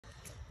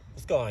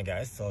What's going on,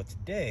 guys? So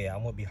today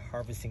I'm gonna be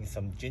harvesting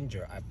some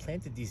ginger. I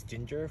planted these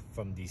ginger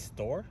from the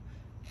store.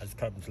 I just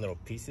cut them into little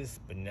pieces,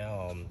 but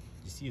now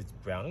you see it's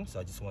browning, so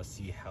I just want to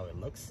see how it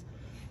looks.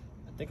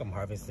 I think I'm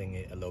harvesting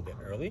it a little bit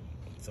early,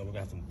 so we're gonna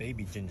have some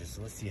baby ginger,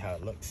 so let's see how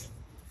it looks.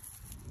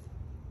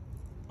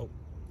 Oh,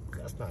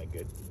 that's not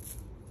good.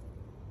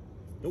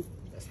 Nope,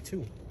 that's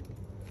two.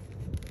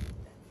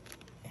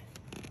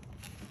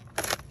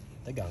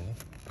 Tới gần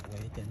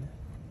quay trên.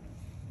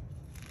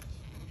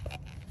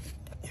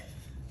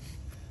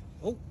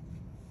 Oh,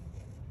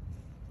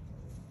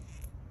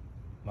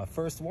 my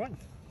first one.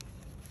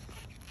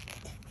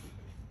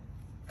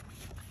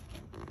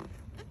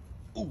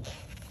 Ooh,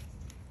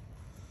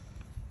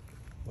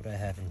 what do I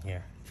have in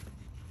here?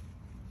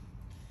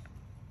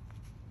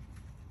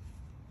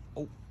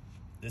 Oh,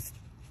 this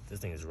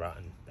thing is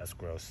rotten. That's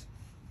gross.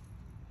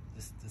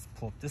 Let's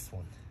pull up this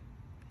one.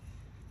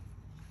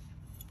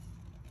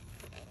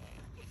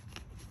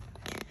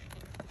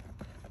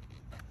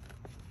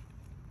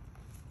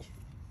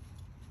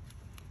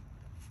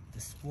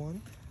 This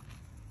one.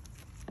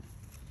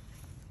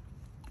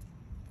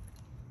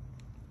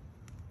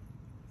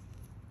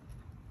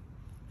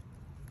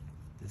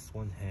 This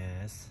one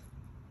has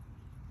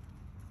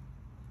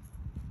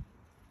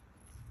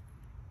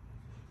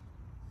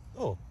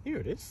oh, here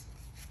it is.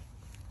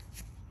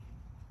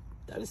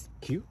 That is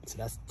cute. So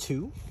that's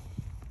two.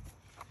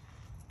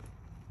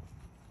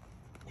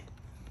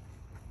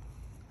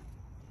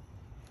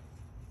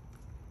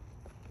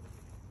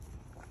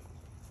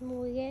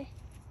 Mùi ghê.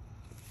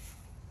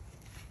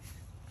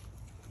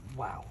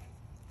 Wow.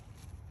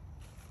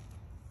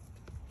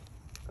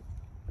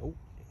 Oh,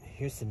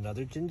 here's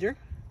another ginger.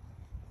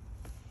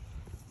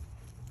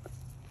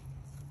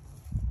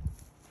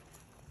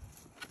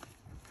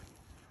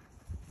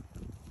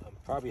 I'm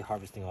probably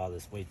harvesting all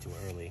this way too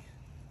early.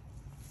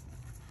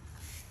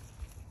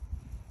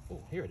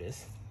 Oh, here it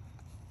is.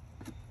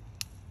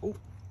 Oh,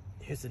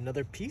 here's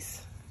another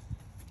piece.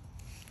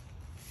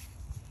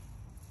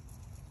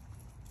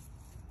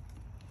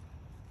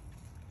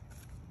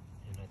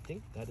 And I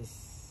think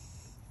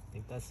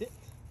that's it.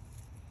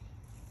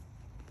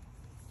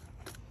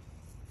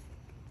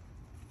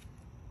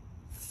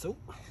 So,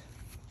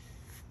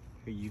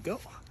 here you go.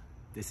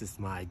 This is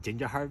my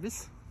ginger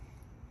harvest.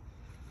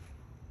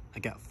 I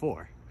got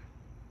 4.